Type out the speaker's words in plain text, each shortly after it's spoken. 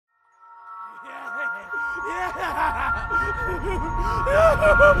Meat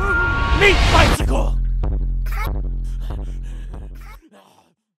bicycle!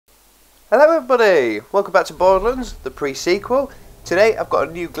 Hello everybody, welcome back to Borderlands, the pre-sequel. Today I've got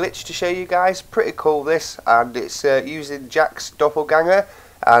a new glitch to show you guys, pretty cool this, and it's using Jack's Doppelganger,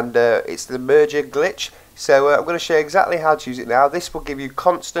 and it's the merger glitch. So I'm going to show you exactly how to use it now. This will give you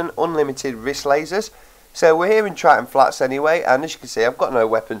constant, unlimited wrist lasers. So we're here in Triton Flats anyway, and as you can see I've got no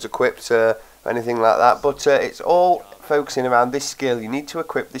weapons equipped or anything like that, but it's all focusing around this skill. You need to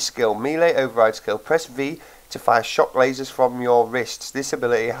equip this skill, melee override skill. Press V to fire shock lasers from your wrists. This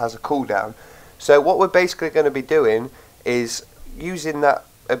ability has a cooldown. So what we're basically going to be doing is using that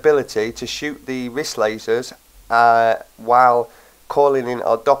ability to shoot the wrist lasers while calling in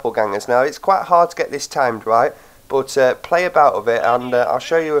our doppelgangers. Now it's quite hard to get this timed right, but play about with it, and I'll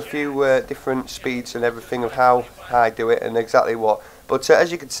show you a few different speeds and everything of how I do it and exactly what. But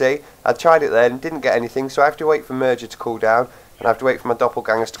as you can see, I tried it then, didn't get anything, so I have to wait for merger to cool down and I have to wait for my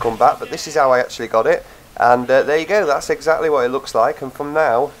doppelgangers to come back. But this is how I actually got it. And there you go, that's exactly what it looks like, and from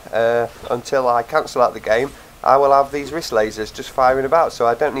now until I cancel out the game I will have these wrist lasers just firing about, so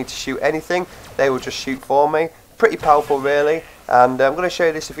I don't need to shoot anything, they will just shoot for me. Pretty powerful really, and I'm going to show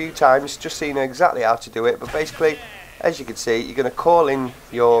you this a few times just so you know exactly how to do it. But basically, as you can see, you're going to call in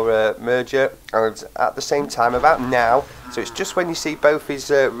your merger, and at the same time, about now, so it's just when you see both his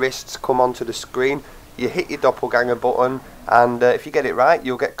wrists come onto the screen, you hit your doppelganger button, and if you get it right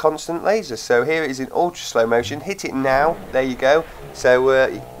you'll get constant lasers. So here it is in ultra slow motion, hit it now, there you go. So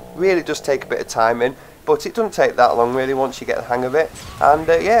it really does take a bit of timing, but it doesn't take that long really once you get the hang of it. And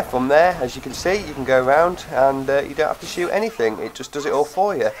yeah, from there, as you can see, you can go around and you don't have to shoot anything, it just does it all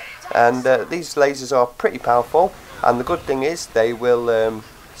for you. And these lasers are pretty powerful, and the good thing is they will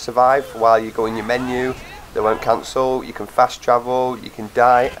survive while you go in your menu, they won't cancel, you can fast travel, you can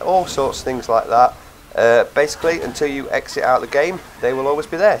die, all sorts of things like that. Basically, until you exit out the game, they will always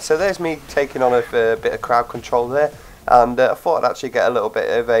be there. So there's me taking on a bit of crowd control there, and I thought I'd actually get a little bit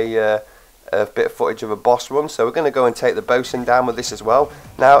of a bit of footage of a boss run. So we're going to go and take the bosun down with this as well.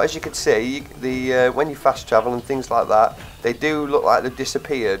 Now, as you can see, when you fast travel and things like that, they do look like they've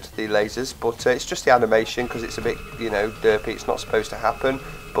disappeared, the lasers, but it's just the animation because it's a bit, you know, derpy. It's not supposed to happen,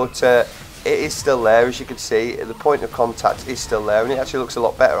 but it is still there. As you can see, the point of contact is still there, and it actually looks a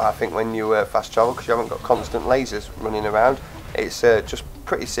lot better, I think, when you fast travel, because you haven't got constant lasers running around. It's just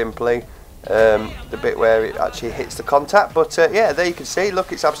pretty simply the bit where it actually hits the contact. But yeah, there you can see,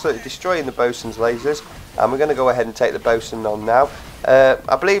 look, it's absolutely destroying the bosun's lasers, and we're going to go ahead and take the bosun on now.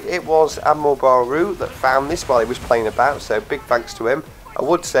 I believe it was Admiral Bahroo that found this while he was playing about, so big thanks to him. I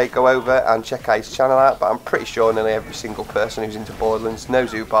would say go over and check out his channel out, but I'm pretty sure nearly every single person who's into Borderlands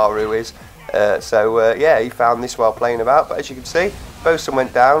knows who Bahroo is. So yeah, he found this while playing about. But as you can see, bosun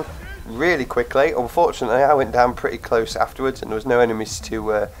went down really quickly. Unfortunately, I went down pretty close afterwards, and there was no enemies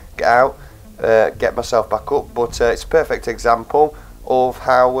to get out, get myself back up. But it's a perfect example of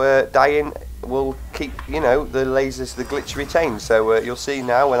how dying will keep, you know, the lasers, the glitch retained. So you'll see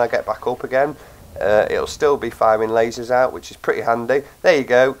now when I get back up again, it'll still be firing lasers out, which is pretty handy. There you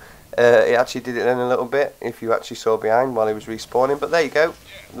go. It actually did it in a little bit, if you actually saw behind while he was respawning. But there you go,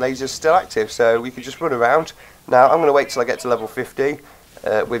 lasers still active, so we could just run around. Now I'm going to wait till I get to level 50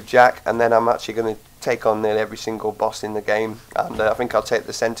 with Jack, and then I'm actually going to take on nearly every single boss in the game. And I think I'll take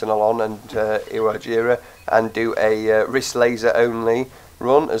the Sentinel on and Iwajira and do a wrist laser only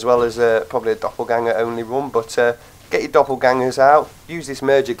run, as well as probably a doppelganger only run. But get your doppelgangers out, use this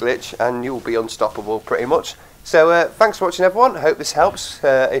merger glitch, and you'll be unstoppable pretty much. So thanks for watching everyone, I hope this helps.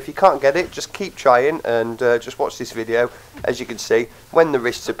 If you can't get it, just keep trying and just watch this video. As you can see, when the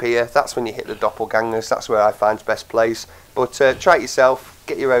wrists appear, that's when you hit the doppelgangers, that's where I find best place. But try it yourself,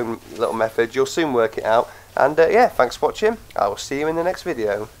 get your own little method, you'll soon work it out. And yeah, thanks for watching, I will see you in the next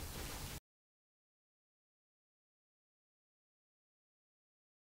video.